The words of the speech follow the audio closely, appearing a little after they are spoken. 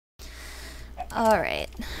Alright,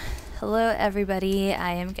 hello everybody.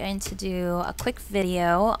 I am going to do a quick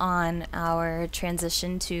video on our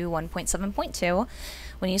transition to 1.7.2.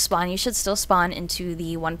 When you spawn, you should still spawn into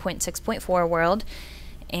the 1.6.4 world,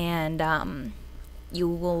 and you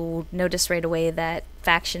will notice right away that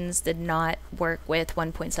factions did not work with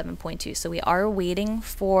 1.7.2. So we are waiting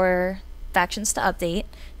for factions to update.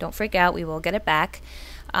 Don't freak out, we will get it back.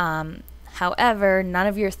 However, none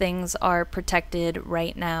of your things are protected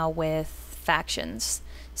right now with factions.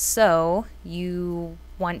 So you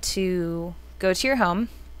want to go to your home,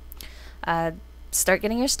 start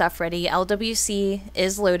getting your stuff ready. LWC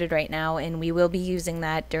is loaded right now, and we will be using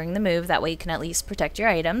that during the move. That way you can at least protect your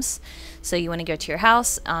items. So you want to go to your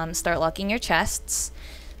house, start locking your chests.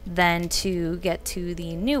 Then to get to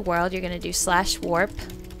the new world, you're going to do /warp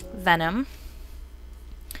Venom.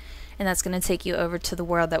 And that's going to take you over to the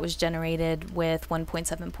world that was generated with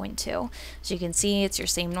 1.7.2. As you can see, it's your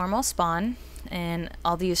same normal spawn, and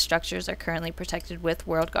all these structures are currently protected with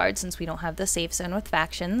world guard since we don't have the safe zone with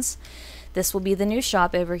factions. This will be the new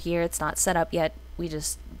shop over here. It's not set up yet. We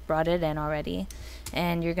just brought it in already.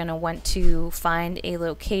 And you're going to want to find a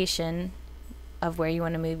location of where you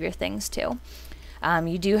want to move your things to.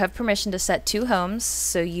 You do have permission to set 2 homes,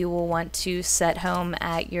 so you will want to set home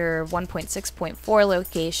at your 1.6.4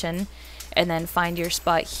 location and then find your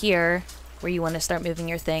spot here where you want to start moving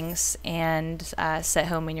your things and set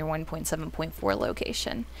home in your 1.7.4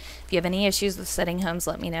 location. If you have any issues with setting homes,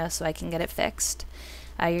 let me know so I can get it fixed.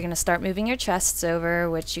 You're going to start moving your chests over,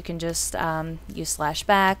 which you can just use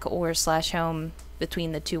 /back or /home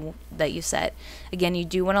between the two that you set. Again, you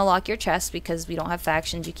do want to lock your chests because we don't have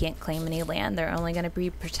factions. You can't claim any land. They're only going to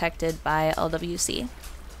be protected by LWC.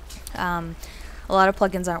 A lot of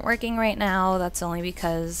plugins aren't working right now. That's only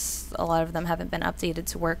because a lot of them haven't been updated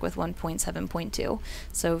to work with 1.7.2.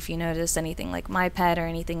 So if you notice anything like my pet or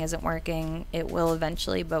anything isn't working, it will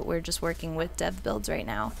eventually, but we're just working with dev builds right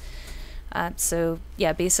now. So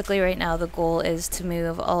yeah, basically right now the goal is to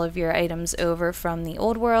move all of your items over from the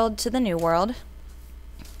old world to the new world.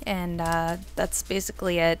 And that's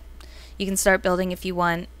basically it. You can start building if you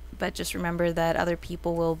want, but just remember that other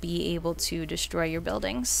people will be able to destroy your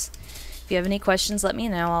buildings. If you have any questions, let me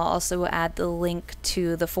know. I'll also add the link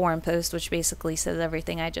to the forum post, which basically says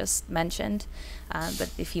everything I just mentioned.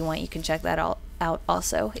 But if you want, you can check that out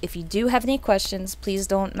also. If you do have any questions, please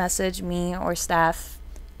don't message me or staff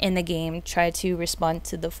in the game. Try to respond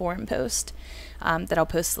to the forum post that I'll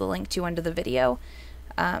post the link to under the video.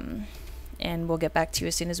 And we'll get back to you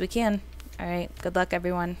as soon as we can. Alright, good luck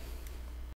everyone.